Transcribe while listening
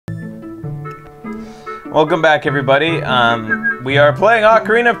Welcome back, everybody. We are playing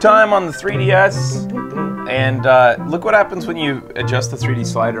Ocarina of Time on the 3DS, and look what happens when you adjust the 3D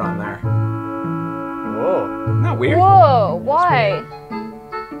slider on there. Whoa. Isn't that weird? Whoa, why?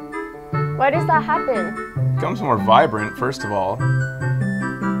 Why does that happen? It becomes more vibrant, first of all.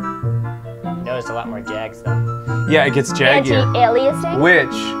 Notice a lot more jags, though. Yeah, it gets jaggier. Anti-aliasing?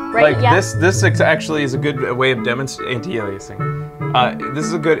 Which, Right, like, yeah. this actually is a good way of demonstrating anti-aliasing. This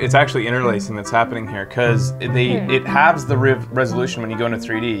is a good, it's actually interlacing that's happening here, because it halves the resolution when you go into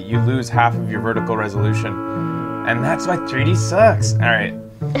 3D. You lose half of your vertical resolution. And that's why 3D sucks. Alright.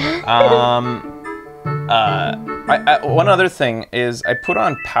 One other thing is, I put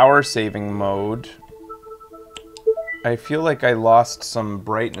on power saving mode. I feel like I lost some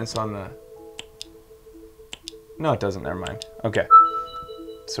brightness on the... No, it doesn't. Never mind. Okay.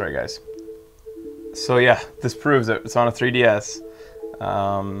 Sorry, guys. So yeah, this proves it. It's on a 3DS.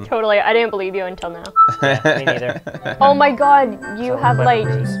 Totally, I didn't believe you until now. Me neither. Oh my god, you have like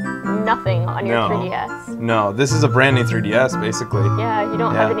nothing on your No. 3DS. No, this is a brand new 3DS, basically. Yeah, you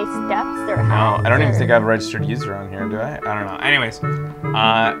don't have any steps or hacks. No, I don't even or... think I have a registered user on here, do I? I don't know. Anyways,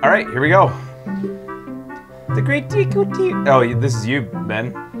 all right, here we go. The Great Tickled. Oh, this is you,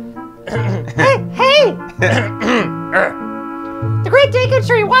 Ben. Hey! The Great Tickled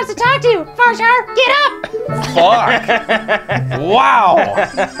Tree wants to talk to you! Farshar, get up! Fuck! Wow!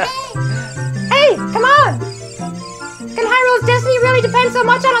 Hey, come on! Can Hyrule's destiny really depend so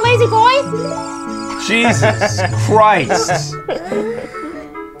much on a lazy boy? Jesus Christ!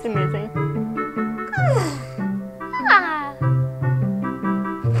 It's amazing.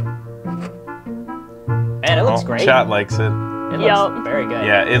 Man, it looks great. Chat likes it. It looks very good.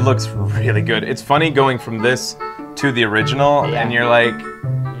 Yeah, it looks really good. It's funny going from this to the original, and you're like,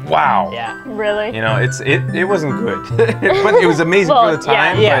 wow. Yeah. Really? You know, it wasn't good, but it was amazing for the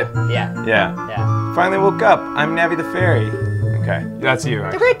time. Yeah. But Yeah. Finally woke up. I'm Navi the Fairy. Okay, that's you.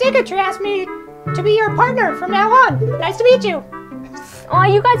 The Great Tickled Tree asked me to be your partner from now on. Nice to meet you. Oh,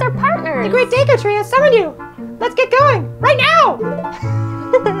 you guys are partners. The Great Tickled Tree has summoned you. Let's get going, right now!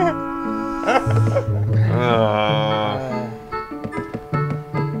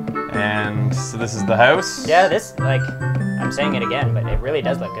 And so this is the house? Yeah, this, like, I'm saying it again, but it really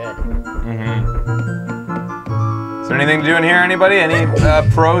does look good. Mm-hmm. Is there anything to do in here, anybody? Any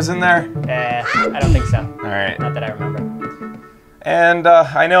pros in there? I don't think so. Alright. Not that I remember. And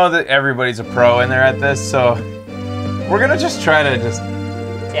I know that everybody's a pro in there at this, so we're gonna just try to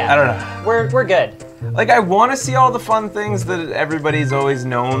Yeah. I don't know. We're good. Like, I want to see all the fun things that everybody's always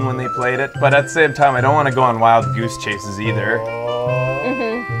known when they played it, but at the same time, I don't want to go on wild goose chases either.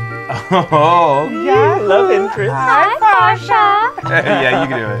 Oh, Yeah, love interest. Hi, Farsha. yeah, you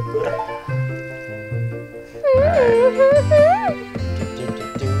can do it.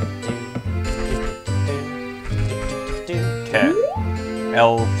 Okay.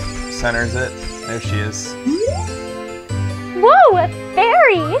 L centers it. There she is. Whoa, a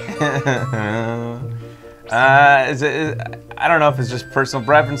fairy. I don't know if it's just personal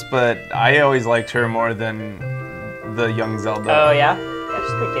preference, but I always liked her more than the young Zelda. Oh, yeah? Yeah,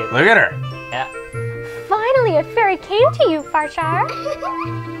 she's pretty cute. Look at her. Yeah. Finally, a fairy came to you, Farshar.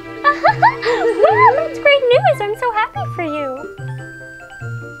 Wow, that's great news. I'm so happy for you.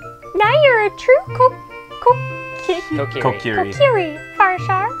 Now you're a true Kokiri,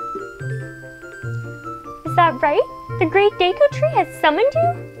 Farshar. Is that right? The Great Deku Tree has summoned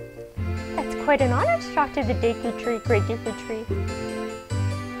you? That's quite an honor to talk to the Deku Tree, Great Deku Tree.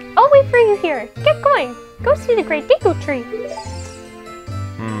 I'll wait for you here. Get going. Go see the Great Deku Tree.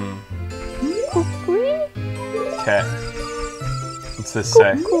 Kokiri? Okay. What's this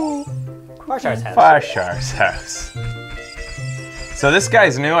say? Farshar's house. Farshar's house. So this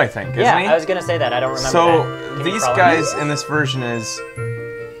guy's new, I think, isn't he? I was gonna say that. I don't remember So that. Can you these crawl guys in this version is...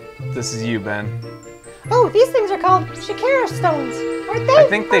 This is you, Ben. Oh, these things are called Shikara stones, aren't they? I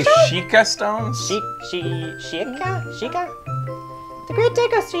think they Farsha? Sheikah stones? Shika? The Great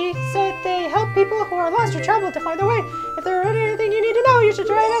Tickled Tree said they help people who are lost or troubled to find their way. If there is anything you need to know, you should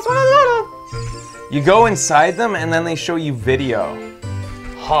try and ask one of them. You go inside them and then they show you video.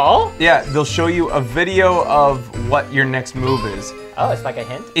 Huh? Yeah, they'll show you a video of what your next move is. Oh, it's like a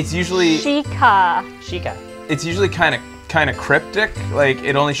hint? It's usually Shika. It's usually kind of cryptic. Like,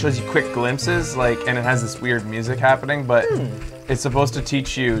 it only shows you quick glimpses, like, and it has this weird music happening, but it's supposed to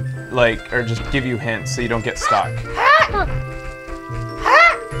teach you, like, or just give you hints so you don't get stuck.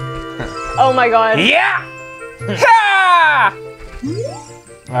 Oh my god. Yeah! Ha!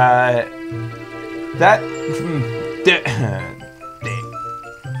 That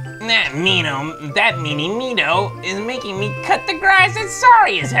meanie Mito is making me cut the grass at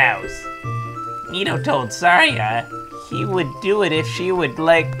Saria's house. Nito told Saria he would do it if she would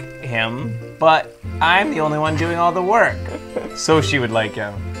like him, but I'm the only one doing all the work. So she would like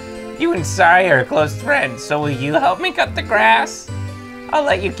him. You and Saria are close friends, so will you help me cut the grass? I'll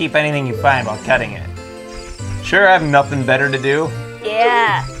let you keep anything you find while cutting it. Sure, I have nothing better to do?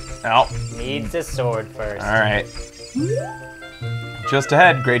 Yeah. Oh. Needs a sword first. Alright. Just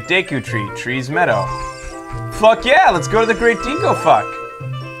ahead, Great Deku Tree, Trees Meadow. Fuck yeah, let's go to the Great Deku Fuck.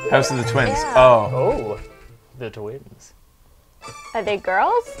 House of the Twins. Yeah. Oh. Oh, the twins. Are they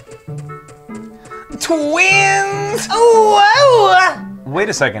girls? Twins! Oh, wait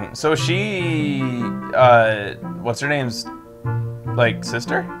a second. So she, what's her name's, like,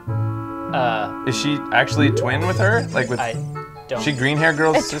 sister? Is she actually a twin with her? Like with, I don't she green hair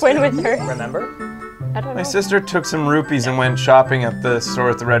girl's A sister? twin with her. remember. I don't know. My sister took some rupees and went shopping at the store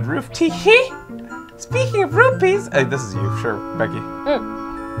with the red roof. Tee-hee! Speaking of rupees, this is you, sure, Becky.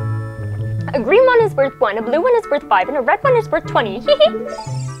 A green one is worth 1, a blue one is worth 5, and a red one is worth 20.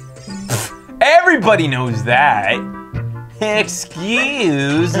 Everybody knows that.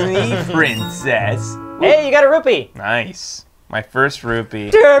 Excuse me, princess. Hey, you got a rupee. Nice. My first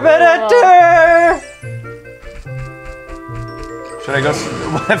rupee. Should I go?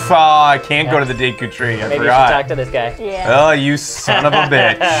 Oh, I can't go to the Deku Tree. I Maybe forgot. you should talk to this guy. Yeah. Oh, you son of a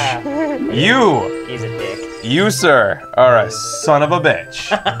bitch. You. He's a dick. You, sir, are a son of a bitch.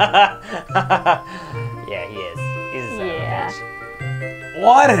 Yeah, he is. He's a son Yeah. of a bitch.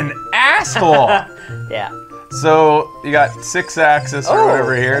 What an asshole. Yeah. So, you got 6 axis or Oh,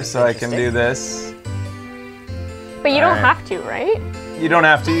 whatever here, so I can interesting. do this. But you don't Alright. have to, right? You don't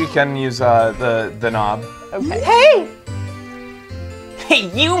have to, you can use the knob. Okay. Hey! Hey,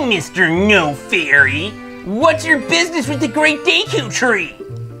 you, Mr. No Fairy! What's your business with the Great Deku Tree?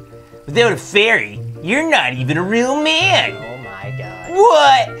 Without a fairy, you're not even a real man. Oh my god.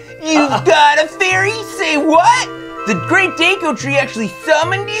 What? You've got a fairy? Say what? The Great Deku Tree actually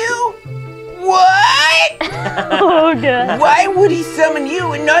summoned you? What? Oh, God. Why would he summon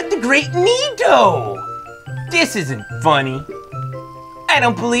you and not the Great Nito? This isn't funny. I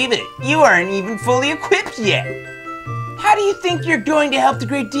don't believe it. You aren't even fully equipped yet. How do you think you're going to help the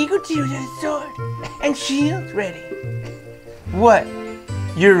Great Deku Tree with a sword and shield ready? What?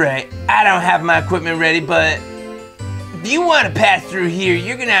 You're right. I don't have my equipment ready, but if you want to pass through here,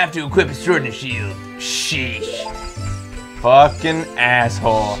 you're gonna have to equip a sword and a shield. Sheesh. Fucking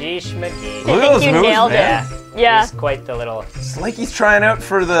asshole. Sheesh McGee. Look at those You moves, nailed man. it. Yeah. He's quite the little It's like he's trying out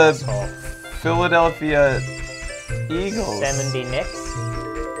for the asshole. Philadelphia Eagles. 70 Knicks.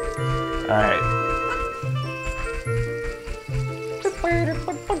 Alright.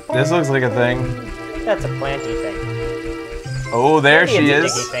 This looks like a thing. That's a planty thing. Oh, there Maybe she it's a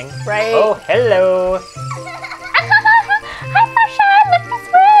is. diggy thing. Right. Oh, hello. Hi, Fasha. Look this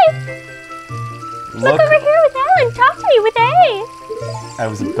way. Look over here with L and talk to me with A. I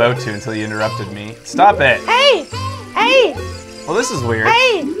was about to until you interrupted me. Stop it. Hey! Hey! Well, this is weird.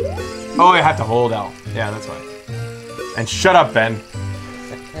 Hey! Oh, I have to hold L. Yeah, that's why. And shut up, Ben.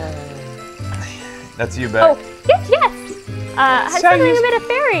 That's you, Ben. Oh, yes, yes. Had So something you- about a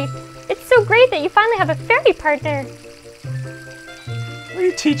fairy. It's so great that you finally have a fairy partner. What are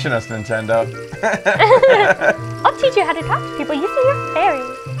you teaching us, Nintendo? I'll teach you how to talk to people using your fairy.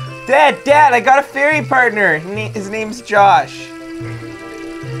 Dad, I got a fairy partner. His name's Josh.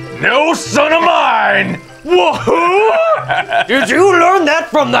 No son of mine! Whoa! Did you learn that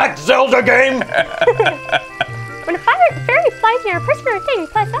from that Zelda game? When a fairy flies near a person or a thing,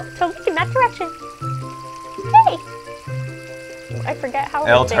 press up to look in that direction. Hey! I forget how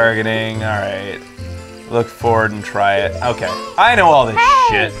L it thing. targeting, alright. Look forward and try it. Okay, I know all this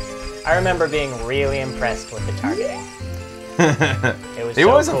Hey! shit. I remember being really impressed with the targeting. It It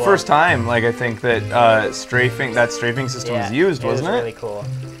so was cool. the first time, like, I think that strafing system was used, wasn't It it? was really cool.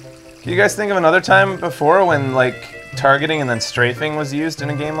 Can you guys think of another time before when, like, targeting and then strafing was used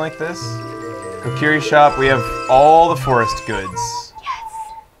in a game like this? Kokiri shop, we have all the forest goods. Yes!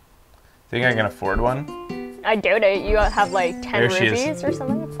 Think I can afford one? I doubt it. You have like 10 There she is. rupees or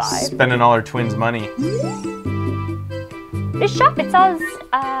something. 5. Spending all her twins' money. This shop, it sells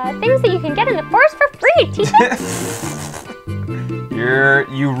things that you can get in the forest for free, Tita.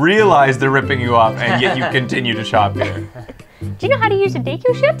 You realize they're ripping you off, and yet you continue to shop here. Do you know how to use a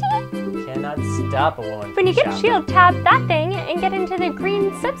Deku shield, Tita? Cannot stop a woman. When you from get a shopping. shield, tap that thing and get into the green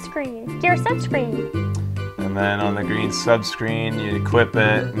subscreen. Your subscreen. And then on the green subscreen, you equip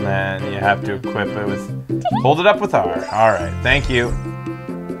it, and then you have to equip it with... Hold it up with R. All right, thank you.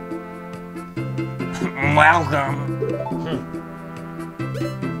 Welcome.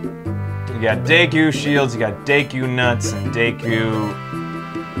 You got Deku shields, you got Deku nuts, and Deku...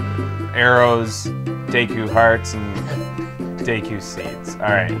 arrows, Deku hearts, and Deku seeds. All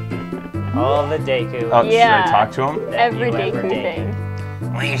right. All the Deku. Oh, Yeah. should I talk to him? Every you ever Deku dated.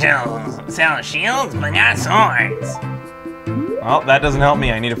 thing. We sell shields, but not swords. Well, that doesn't help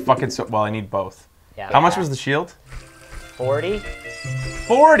me. I need a fucking well, I need both. Yeah. How much was the shield? 40?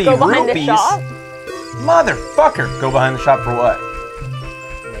 40 Go behind rupees. the shop. Motherfucker. Go behind the shop for what?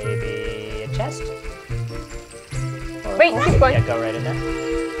 Maybe a chest? Or Wait, keep going. Yeah, go right in there.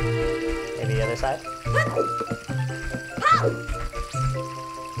 Maybe the other side?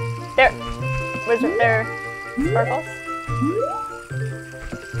 There. Wasn't there sparkles?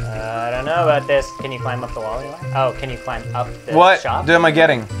 I don't know about this. Can you climb up the wall anyway? Oh, can you climb up the What shop? am I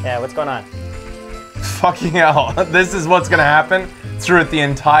getting? Yeah, what's going on? Fucking hell. This is what's gonna happen throughout the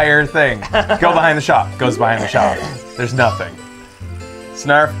entire thing. Go behind the shop. Goes behind the shop. There's nothing.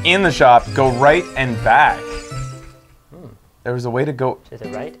 Snarf in the shop. Go right and back. There was a way to go. To the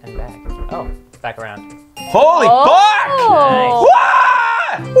right and back. Oh, back around. Holy Oh.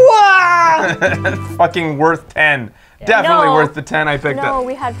 fuck! Wah! Fucking worth 10. Definitely No. worth the 10 I picked No, up.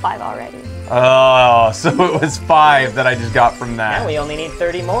 we had 5 already. Oh, so it was 5 that I just got from Now that. we only need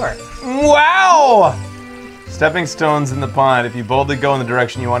 30 more. Wow! Stepping stones in the pond. If you boldly go in the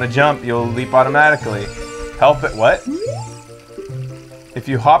direction you want to jump, you'll leap automatically. Help it. What? If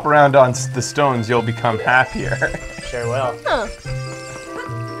you hop around on the stones, you'll become happier. Sure will. Huh.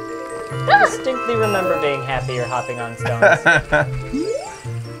 I distinctly remember being happier hopping on stones.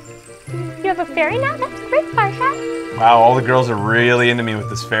 You have a fairy now? That's great, Farsha. Wow, all the girls are really into me with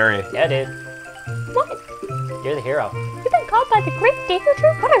this fairy. Yeah, dude. What? You're the hero. You've been called by the great Deku Tree?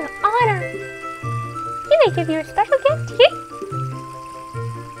 What an honor. He may give you a special gift.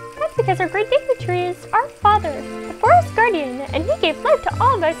 That's because our great Deku Tree is our father, the forest guardian, and he gave life to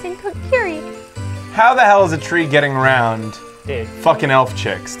all of us in Kokiri. How the hell is a tree getting around Dude, fucking elf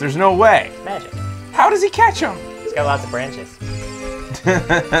chicks? There's no way. magic. How does he catch them? It's got lots of branches.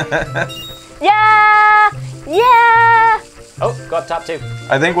 Yeah! Yeah! Oh, go up top too.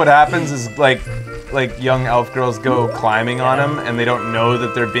 I think what happens is like young elf girls go climbing on them and they don't know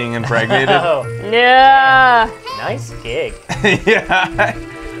that they're being impregnated. Oh, Yeah! nice gig. Yeah.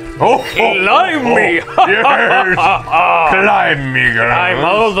 Oh, climb me! Yes. Climb me, girl. I'm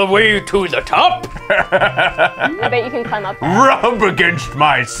all the way to the top. I bet you can climb up there. Rub against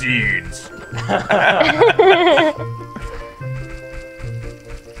my seeds.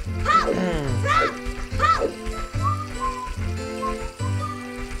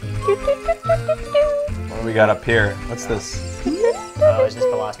 What do we got up here? What's this? Oh, it's just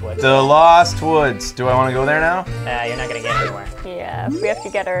the Lost Woods. The Lost Woods. Do I want to go there now? You're not gonna get anywhere. Yeah, we have to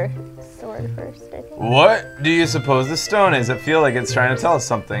get our sword first, I think. What do you suppose the stone is? I feel like it's trying to tell us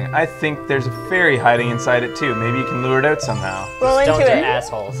something. I think there's a fairy hiding inside it too. Maybe you can lure it out somehow. Roll into Stones are it.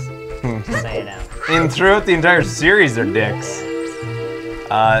 assholes. Just saying now. And throughout the entire series, they're dicks.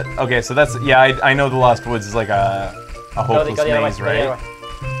 Okay, so that's, yeah, I know the Lost Woods is like a hopeless Go the other way. maze, Go the other right? way.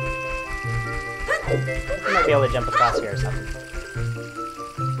 You might be able to jump across here or something.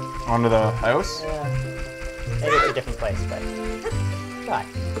 Onto the house? Maybe it's a different place, but try.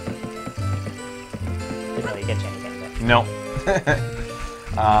 Didn't really get you anything, but No.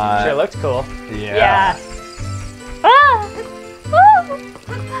 sure looked cool. Yeah. Ah! Ah!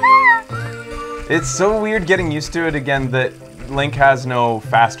 It's so weird getting used to it again that Link has no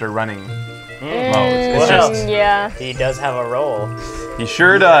faster running modes. It's Well, just, Yeah. He does have a roll. he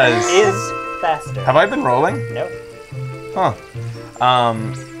sure does. Is faster. Have I been rolling? Nope. Huh.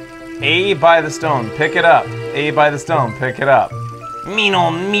 A by the stone, pick it up. A by the stone, pick it up. Mean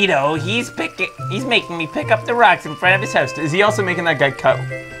old Mito, he's making me pick up the rocks in front of his house. Is he also making that guy cut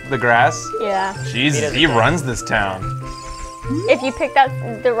the grass? Yeah. Jesus, he runs this town. If you pick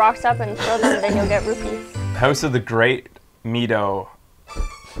the rocks up and throw them, then you'll get rupees. House of the Great Mito.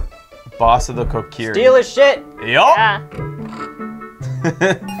 Boss of the Kokiri. Steal his shit! Yup. Yeah.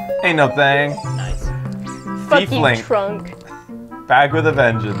 Ain't no thing. Nice. Fuck Thief you, Link. Trunk. Back with a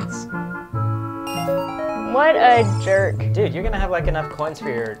vengeance. What a jerk. Dude, you're gonna have like enough coins for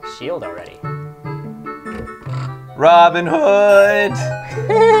your shield already. Robin Hood.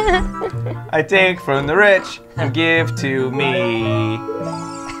 I take from the rich and give to me.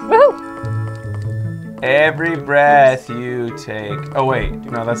 Woo! Every breath you take. Oh wait,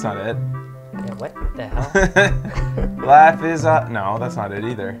 no, that's not it. Yeah, what the hell? Life is no, that's not it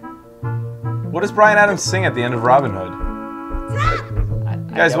either. What does Bryan Adams sing at the end of Robin Hood?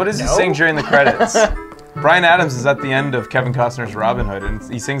 Guys, what does he sing during the credits? Bryan Adams is at the end of Kevin Costner's Robin Hood, and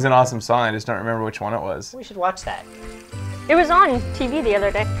he sings an awesome song. I just don't remember which one it was. We should watch that. It was on TV the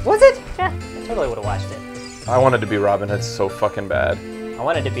other day. Was it? Yeah. I totally would have watched it. I wanted to be Robin Hood so fucking bad. I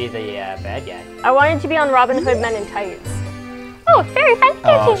wanted to be the bad guy. I wanted to be on Robin Hood Men in Tights. Oh, very fun.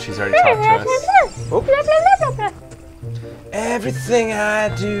 Oh, she's already talked to us. Blah, blah, blah, blah, blah. Everything I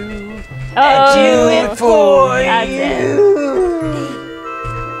do, Oh, do it for that's it.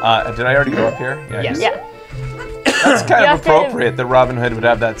 Did I already go up here? Yes. Yeah. That's kind You of have to- appropriate that Robin Hood would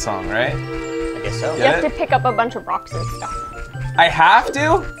have that song, right? I guess so. You Yeah. have to pick up a bunch of rocks and stuff. I have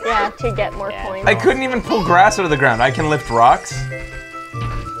to? Yeah, to get more Yeah. coins. I couldn't even pull grass out of the ground. I can lift rocks?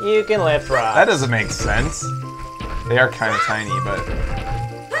 You can lift rocks. That doesn't make sense. They are kind of tiny, but...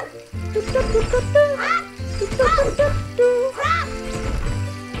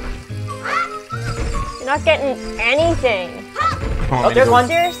 You're not getting anything. Oh, there's one.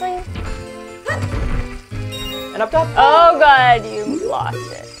 Seriously? And up top. Oh god, you lost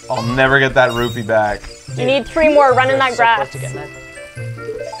it. I'll never get that rupee back. You need 3 more. Run in You're that so grass. close to getting that.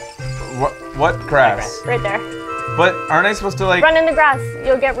 What grass? Right there. But aren't I supposed to like... Run in the grass.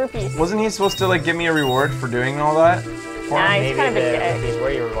 You'll get rupees. Wasn't he supposed to like give me a reward for doing all that? Nah, he's Maybe kind of a the dick. rupees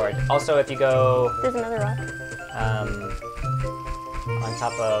were your reward. Also, if you go There's another rock. on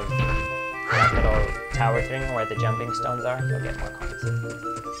top of that little tower thing where the jumping stones are, you'll get more coins.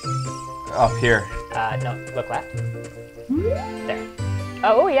 Up here. No, look left. There.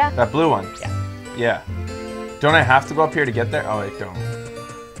 Oh, yeah. That blue one. Yeah. Yeah. Don't I have to go up here to get there? Oh, I don't.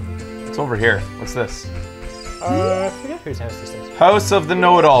 It's over here. What's this? I forget whose house this is. House of the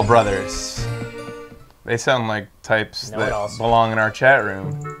Know-It-All Brothers. They sound like types that Know-it-alls. belong in our chat room.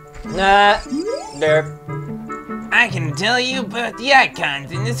 Nah. Derp. I can tell you about the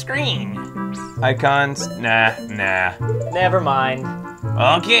icons in the screen. Icons? Nah. Never mind.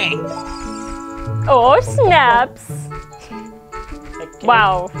 Okay. Oh, snaps.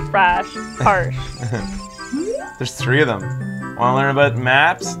 Wow, Rash. Harsh. There's 3 of them. Want to learn about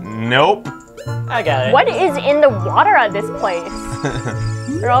maps? Nope. I got it. What is in the water at this place?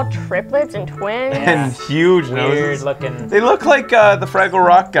 They're all triplets and twins. And huge Weird noses. looking. They look like the Fraggle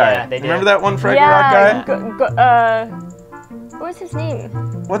Rock guy. Yeah, they do. Remember that one Fraggle Rock Yeah, guy? what was his name?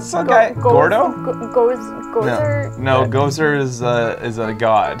 What's that guy? Gordo? Gozer? No, Gozer is a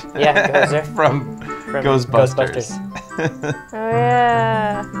god. Yeah, Gozer. From Ghostbusters. Oh,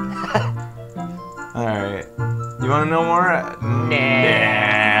 yeah. Alright. You want to know more?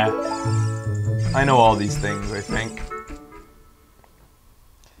 Nah. I know all these things, I think.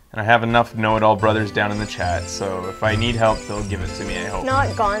 And I have enough know-it-all brothers down in the chat, so if I need help, they'll give it to me, I hope. Not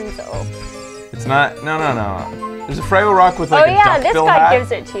Gonzo. It's not... No. There's a Fraggle Rock with like Oh a yeah, this duckbill guy hat.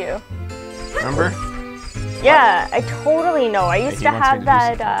 gives it to you. Remember? Yeah, I totally know. I used he to wants me have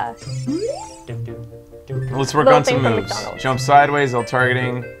to do that, Let's work Little on some thing from moves. McDonald's. Jump sideways, L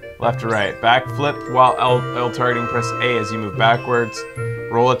targeting, left to right. Backflip while L targeting, press A as you move backwards.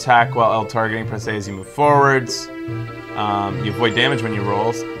 Roll attack while L targeting, press A as you move forwards. You avoid damage when you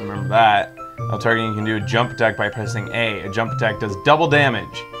roll, remember that. L targeting, you can do a jump attack by pressing A. A jump attack does double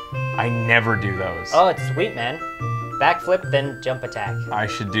damage. I never do those. Oh, it's sweet, man. Backflip, then jump attack. I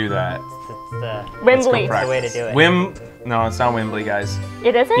should do that. It's the Wimbley. the way to do it. No, it's not Wimbley, guys.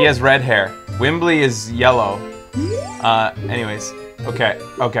 It isn't? He has red hair. Wimbley is yellow. Anyways, okay.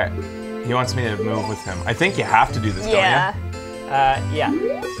 He wants me to move with him. I think you have to do this, Yeah. Yeah.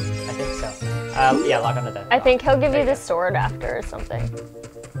 I think so. Yeah, lock onto that. I think he'll give you the sword after or something.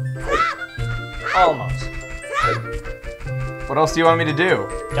 Almost. don't you? What else do you want me to do?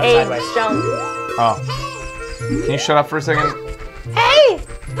 Jump A sideways. jump. Oh. Can you shut up for a second? Hey!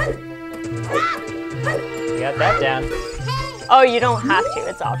 You got that down. Oh, you don't have to.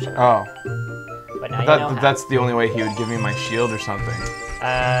 It's optional. Oh. But now I you know thought how. that's the only way he would give me my shield or something.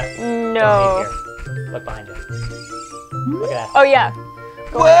 Don't No. leave here. Look behind you. Look at that. Oh, yeah.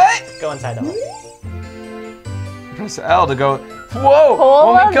 What? Go inside the hole. Press L to go. Whoa!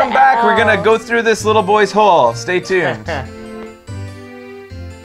 Hole When of we come back, we're L. gonna go through this little boy's hole. Stay tuned.